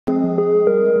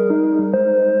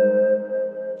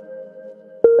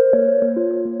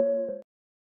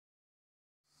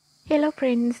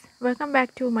friends, welcome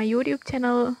back to my YouTube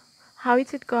channel. How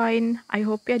is it going? I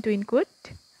hope you're doing good.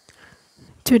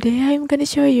 Today I'm gonna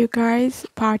show you guys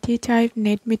party type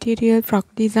net material frock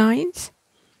designs.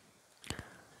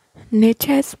 Net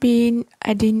has been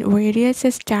adding various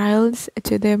styles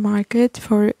to the market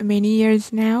for many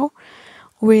years now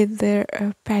with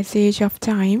the passage of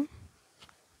time.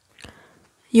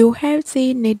 You have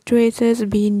seen net dresses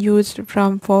being used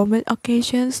from formal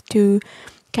occasions to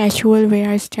casual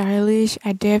wear, stylish,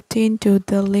 adapting to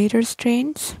the latest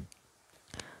trends.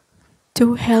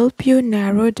 To help you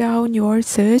narrow down your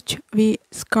search, we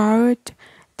scoured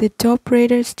the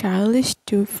top-rated stylists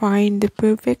to find the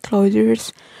perfect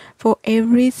clothes for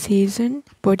every season,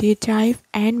 body type,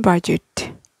 and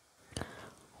budget.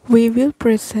 We will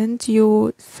present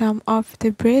you some of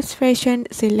the best fashion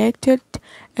selected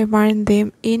among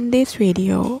them in this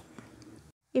video.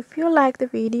 If you like the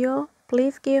video,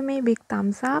 please give me a big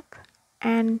thumbs up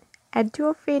and add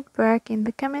your feedback in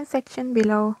the comment section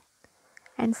below.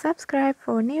 And subscribe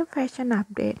for new fashion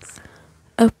updates.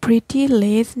 A pretty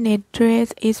lace net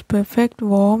dress is perfect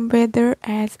warm weather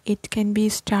as it can be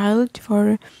styled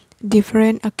for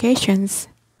different occasions.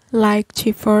 Like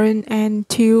chiffon and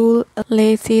tulle,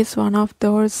 lace is one of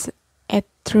those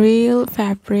ethereal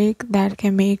fabric that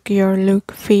can make your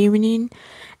look feminine,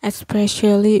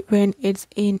 especially when it's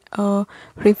in a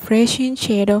refreshing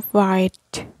shade of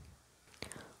white.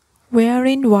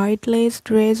 Wearing white lace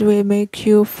dress will make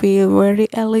you feel very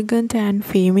elegant and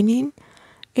feminine.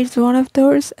 It's one of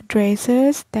those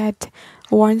dresses that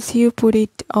once you put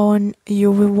it on,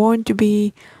 you will want to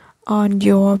be on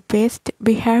your best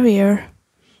behavior.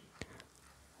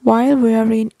 While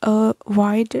wearing a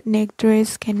wide neck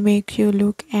dress can make you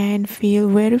look and feel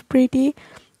very pretty,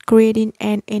 creating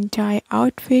an entire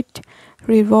outfit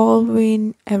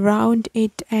revolving around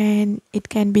it, and it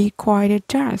can be quite a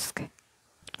task.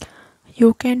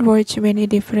 You can watch many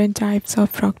different types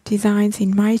of frock designs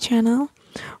in my channel.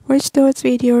 Watch those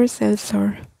videos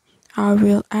also. I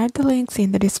will add the links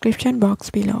in the description box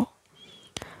below.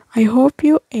 I hope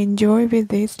you enjoy with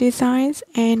these designs,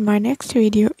 and my next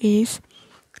video is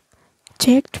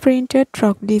checked printed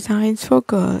frock designs for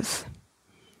girls.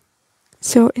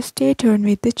 So stay tuned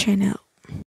with the channel.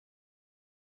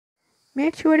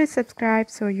 Make sure to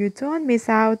subscribe so you don't miss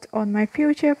out on my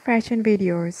future fashion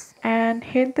videos, and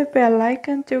hit the bell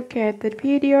icon to get the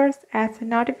videos as a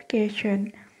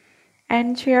notification,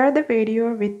 and share the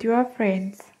video with your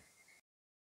friends.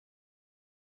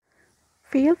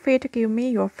 Feel free to give me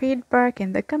your feedback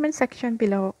in the comment section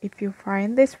below. If you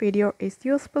find this video is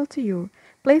useful to you,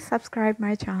 please subscribe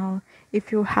my channel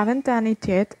if you haven't done it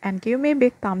yet, and give me a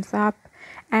big thumbs up,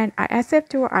 and I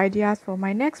accept your ideas for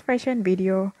my next fashion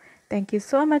video. Thank you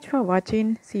so much for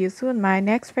watching. See you soon my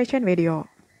next fashion video.